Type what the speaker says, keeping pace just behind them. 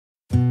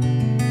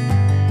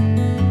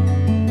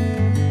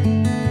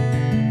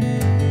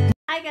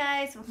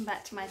guys, welcome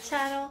back to my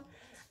channel.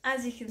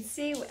 As you can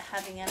see, we're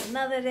having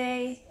another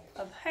day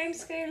of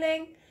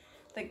homeschooling.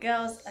 The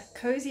girls are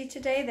cozy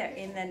today. They're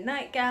in their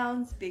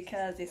nightgowns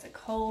because it's a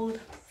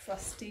cold,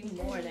 frosty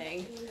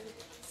morning.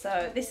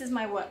 So this is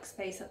my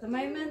workspace at the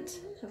moment.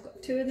 I've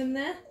got two of them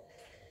there.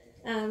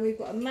 And we've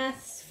got a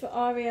maths for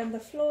Ari on the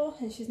floor,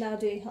 and she's now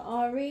doing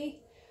her RE.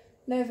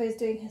 Nova is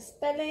doing her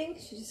spelling.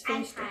 She just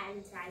finished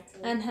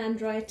and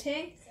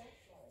handwriting.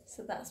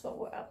 So that's what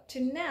we're up to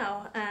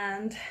now,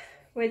 and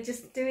we're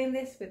just doing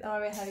this with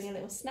Ari having a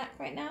little snack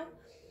right now.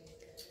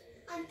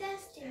 I'm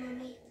thirsty,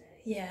 Mummy.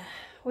 Yeah,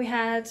 we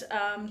had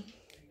a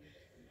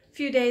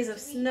few days of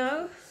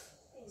snow,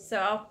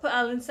 so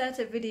I'll insert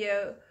a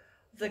video of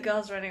the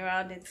girls running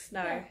around in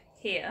snow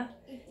here,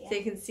 so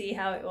you can see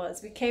how it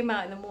was. We came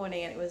out in the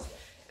morning and it was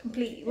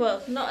completely,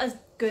 well, not as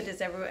good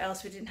as everywhere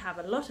else. We didn't have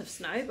a lot of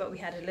snow, but we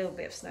had a little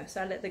bit of snow,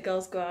 so I let the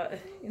girls go out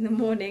in the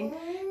morning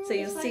so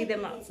you'll see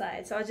them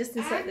outside. So I'll just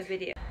insert the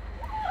video.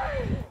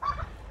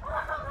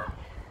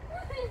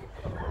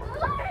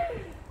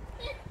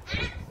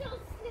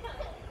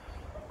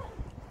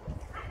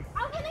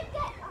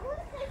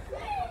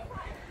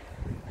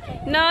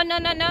 No, no,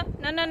 no, no,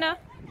 no, no, no.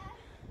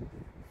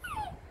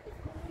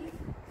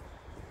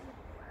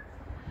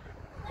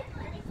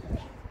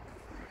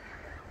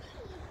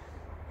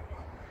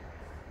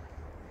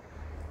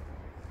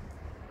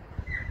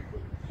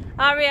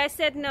 Ari, I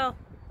said no.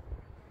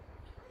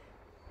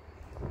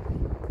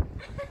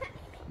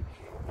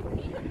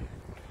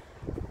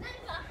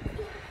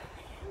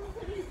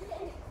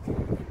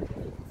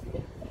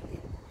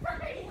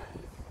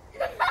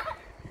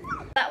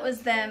 That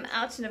was them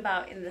out and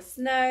about in the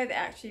snow. They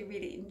actually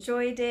really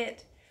enjoyed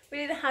it. We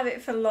didn't have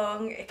it for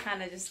long. It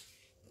kind of just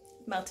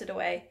melted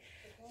away.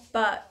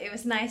 But it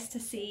was nice to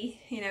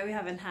see. You know, we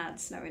haven't had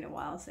snow in a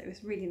while, so it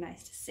was really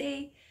nice to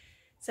see.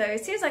 So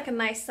it seems like a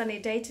nice sunny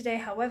day today.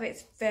 However,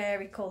 it's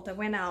very cold. I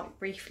went out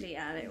briefly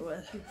and it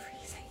was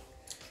freezing.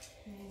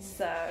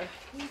 So,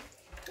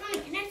 Mummy,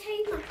 can I tell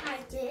you my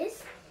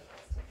ideas?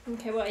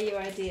 okay, what are your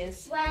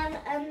ideas?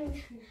 Well,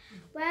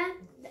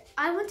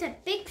 I want a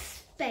big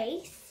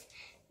space.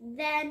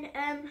 Then,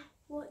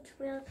 what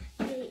will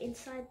be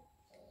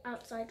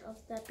outside of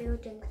the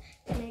building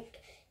to make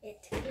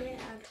it clear,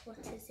 and what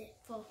is it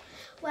for?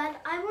 Well,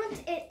 I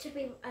want it to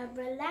be a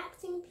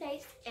relaxing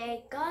place,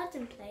 a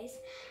garden place,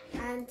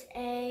 and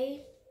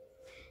a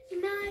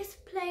nice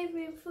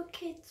playroom for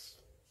kids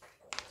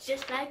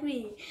just like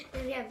me.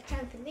 Then we have a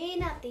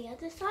trampoline at the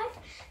other side,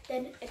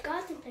 then a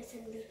garden place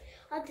on the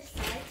other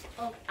side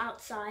of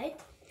outside,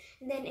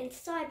 and then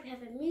inside we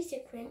have a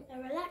music room, a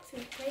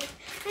relaxing place,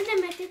 and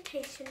a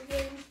meditation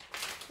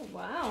room.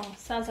 Wow,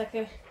 sounds like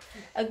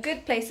a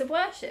good place of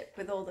worship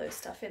with all those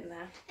stuff in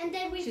there. And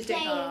then we She's play.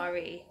 doing her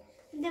RE.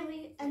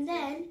 And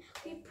then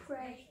we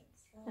pray.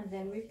 And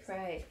then we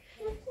pray.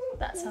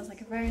 That sounds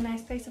like a very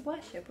nice place of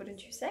worship,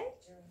 wouldn't you say?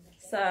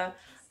 So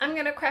I'm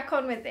gonna crack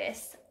on with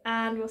this,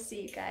 and we'll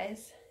see you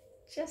guys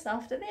just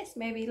after this,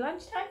 maybe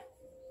lunchtime.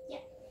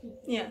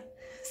 Yeah.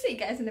 See you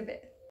guys in a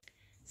bit.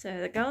 So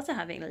the girls are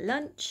having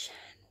lunch.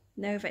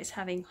 Nova is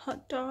having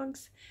hot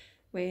dogs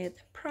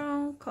with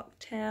prawn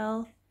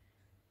cocktail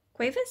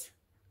quavers.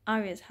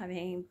 Ari is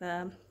having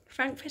the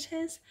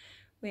frankfurters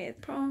with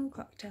prawn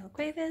cocktail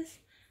quavers,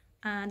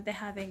 and they're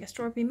having a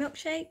strawberry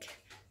milkshake,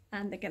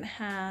 and they're going to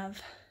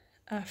have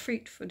a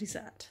fruit for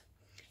dessert.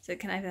 So it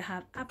can either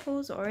have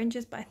apples or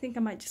oranges, but I think I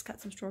might just cut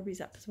some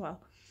strawberries up as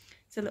well.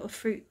 It's a little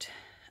fruit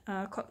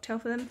cocktail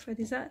for them for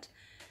dessert.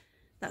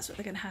 That's what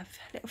they're going to have,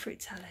 little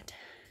fruit salad.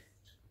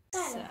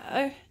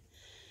 So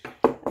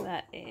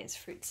that is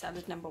fruit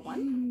salad number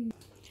 1.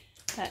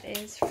 That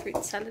is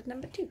fruit salad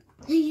number 2.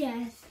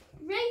 Yes.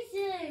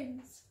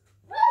 Raisins!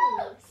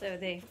 Woo! So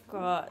they've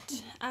got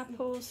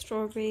apples,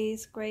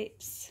 strawberries,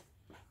 grapes,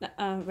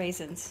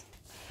 raisins,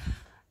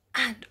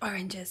 and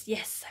oranges.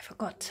 Yes, I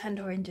forgot, and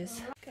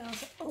oranges.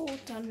 Girls are all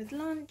done with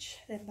lunch.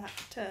 They're back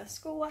to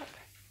schoolwork,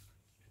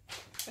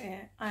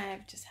 where I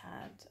have just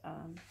had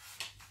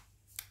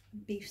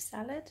beef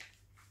salad,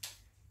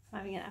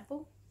 having an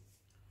apple,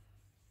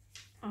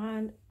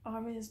 and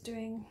Ari is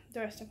doing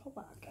the rest of her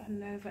work, and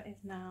Nova is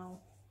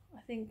now,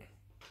 I think,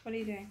 what are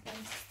you doing?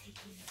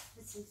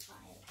 Some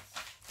files.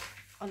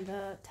 On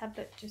the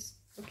tablet, just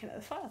looking at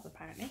the files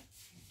apparently.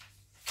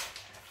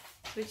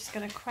 So we're just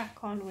going to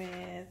crack on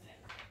with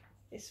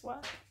this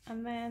work,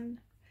 and then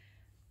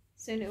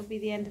soon it will be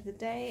the end of the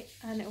day,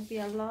 and it will be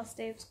our last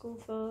day of school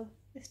for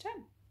this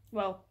term.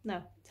 Well,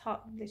 no, it's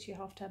literally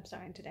half term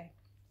starting today.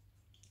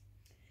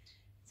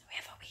 So we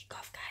have a week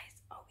off,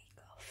 guys. A week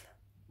off.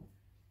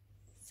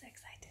 So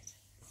excited.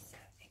 So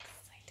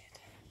excited.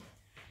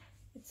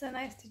 It's so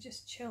nice to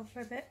just chill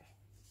for a bit.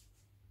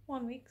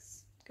 1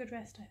 week's good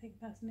rest, I think,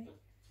 personally.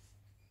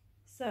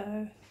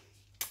 So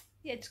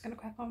yeah, just gonna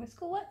crack on with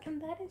schoolwork,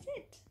 and that is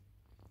it.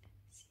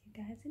 See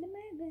you guys in a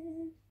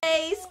moment.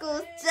 Hey,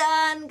 school's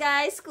done,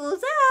 guys.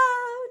 School's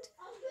out.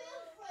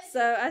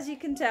 So as you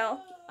can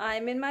tell,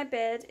 I'm in my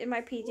bed in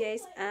my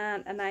PJs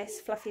and a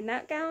nice fluffy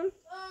nightgown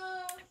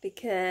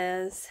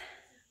because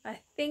I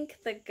think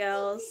the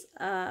girls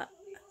are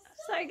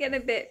started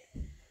getting a bit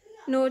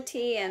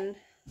naughty and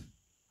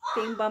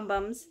being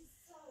bum-bums.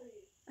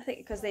 I think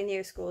because they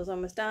knew school was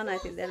almost done. I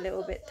think they're a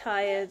little bit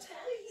tired.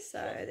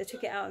 So they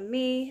took it out on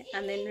me,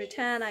 and in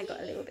return I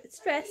got a little bit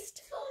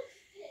stressed.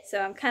 So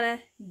I'm kind of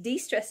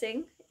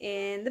de-stressing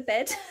in the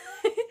bed.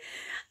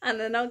 And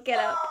then I'll get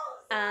up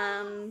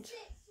and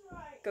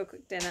go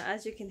cook dinner.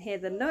 As you can hear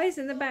the noise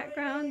in the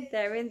background,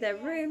 they're in their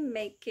room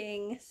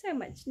making so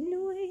much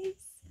noise.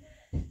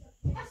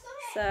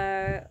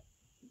 So,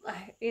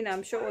 you know,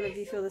 I'm sure all of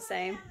you feel the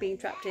same, being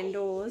trapped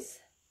indoors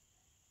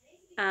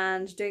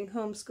and doing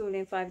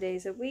homeschooling 5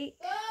 days a week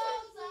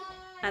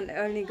and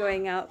only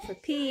going out for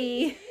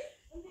PE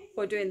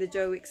or doing the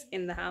Joe Wicks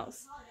in the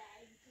house.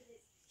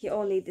 You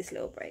all need these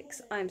little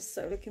breaks. I'm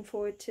so looking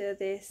forward to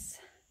this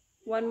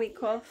 1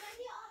 week off.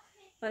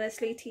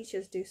 Honestly,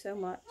 teachers do so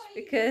much,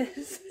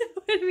 because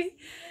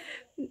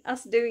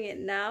us doing it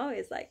now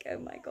is like, oh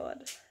my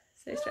god,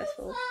 so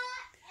stressful.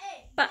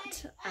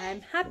 But I'm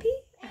happy.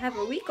 I have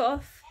a week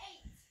off,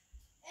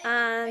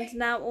 and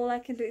now all I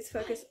can do is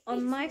focus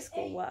on my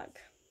schoolwork,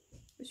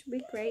 which will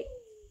be great.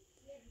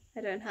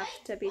 I don't have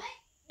to be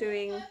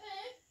doing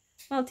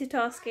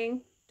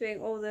multitasking, doing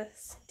all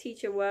this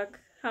teacher work,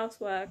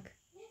 housework,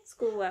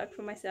 schoolwork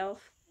for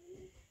myself.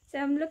 So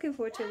I'm looking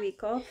forward to a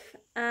week off,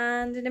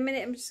 and in a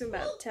minute I'm just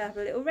about to have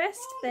a little rest,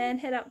 then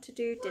head out to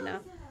do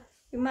dinner.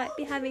 We might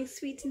be having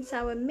sweet and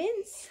sour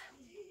mince.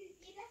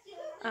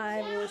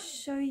 I will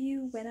show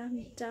you when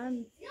I'm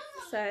done.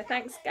 So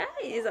thanks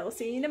guys, I'll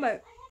see you in a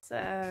moment.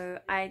 So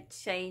I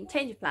change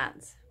of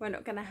plans. We're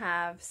not going to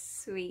have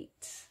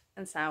sweet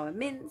and sour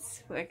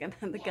mince. We're going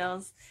to, the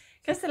girls,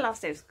 because the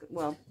last day of,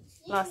 well,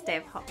 first day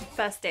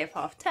of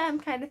half term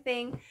kind of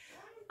thing,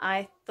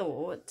 I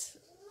thought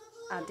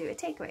I'll do a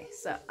takeaway.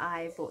 So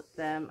I bought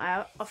them,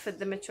 I offered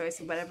them a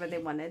choice of whatever they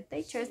wanted.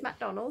 They chose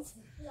McDonald's,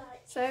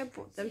 so I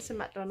bought them some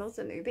McDonald's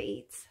and Uber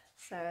Eats.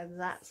 So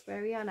that's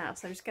where we are now.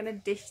 So I'm just going to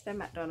dish them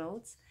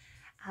McDonald's,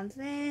 and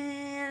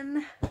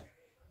then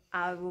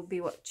I will be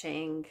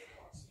watching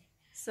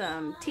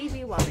some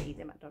TV while I eat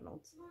the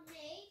McDonald's.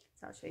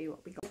 So I'll show you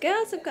what we got. The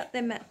girls have got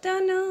their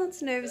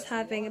McDonald's. Nova's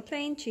having a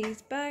plain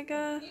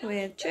cheeseburger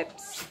with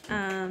chips,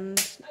 and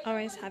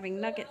Orange's having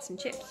nuggets and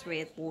chips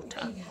with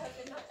water.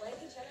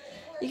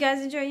 You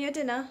guys enjoying your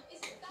dinner?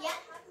 Yeah.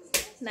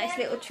 Nice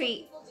little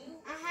treat.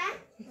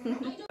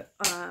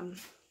 Uh-huh.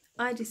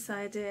 I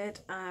decided,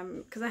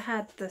 because I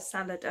had the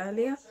salad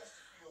earlier,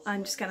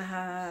 I'm just going to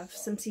have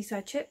some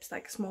seaside chips,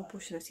 like a small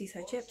portion of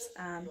seaside chips,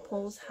 and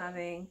Paul's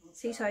having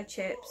seaside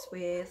chips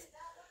with,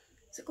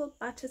 is it called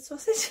battered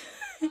sausage?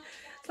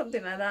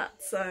 Something like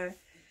that. So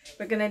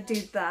we're going to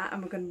do that,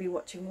 and we're going to be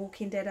watching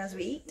Walking Dead as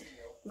we eat.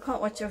 We can't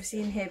watch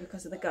obviously in here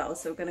because of the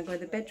girls, so we're going to go in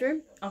the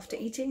bedroom after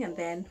eating and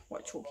then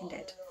watch Walking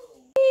Dead.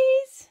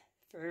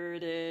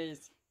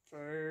 Birdies.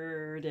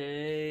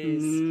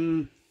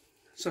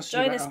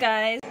 Join us,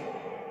 guys. Don't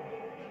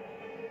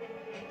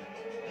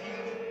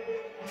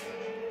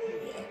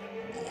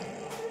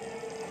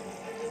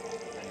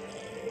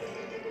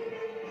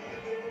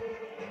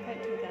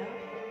do that.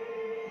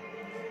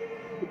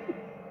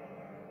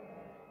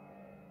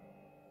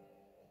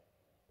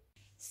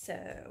 So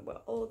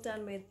we're all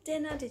done with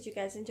dinner. Did you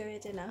guys enjoy your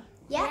dinner?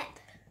 Yep.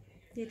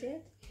 You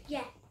did?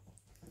 Yeah.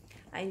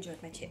 I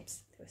enjoyed my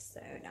chips. They were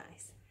so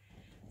nice.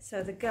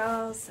 So the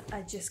girls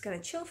are just gonna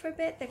chill for a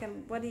bit. They're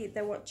gonna,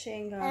 they're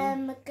watching.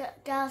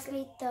 Girls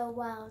Meet the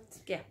World.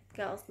 Yeah,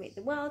 Girls Meet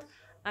the World.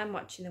 I'm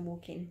watching The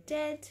Walking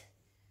Dead,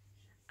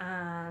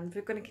 and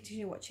we're gonna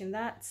continue watching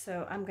that.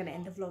 So I'm gonna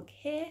end the vlog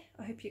here.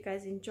 I hope you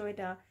guys enjoyed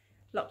our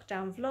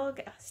lockdown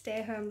vlog, our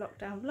stay-at-home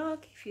lockdown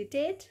vlog. If you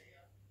did,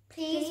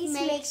 Please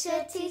make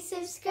sure to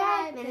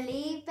subscribe and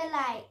leave a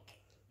like.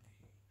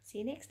 see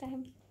you next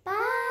time. Bye.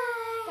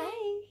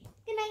 Bye.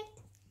 Good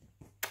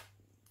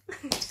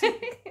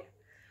night.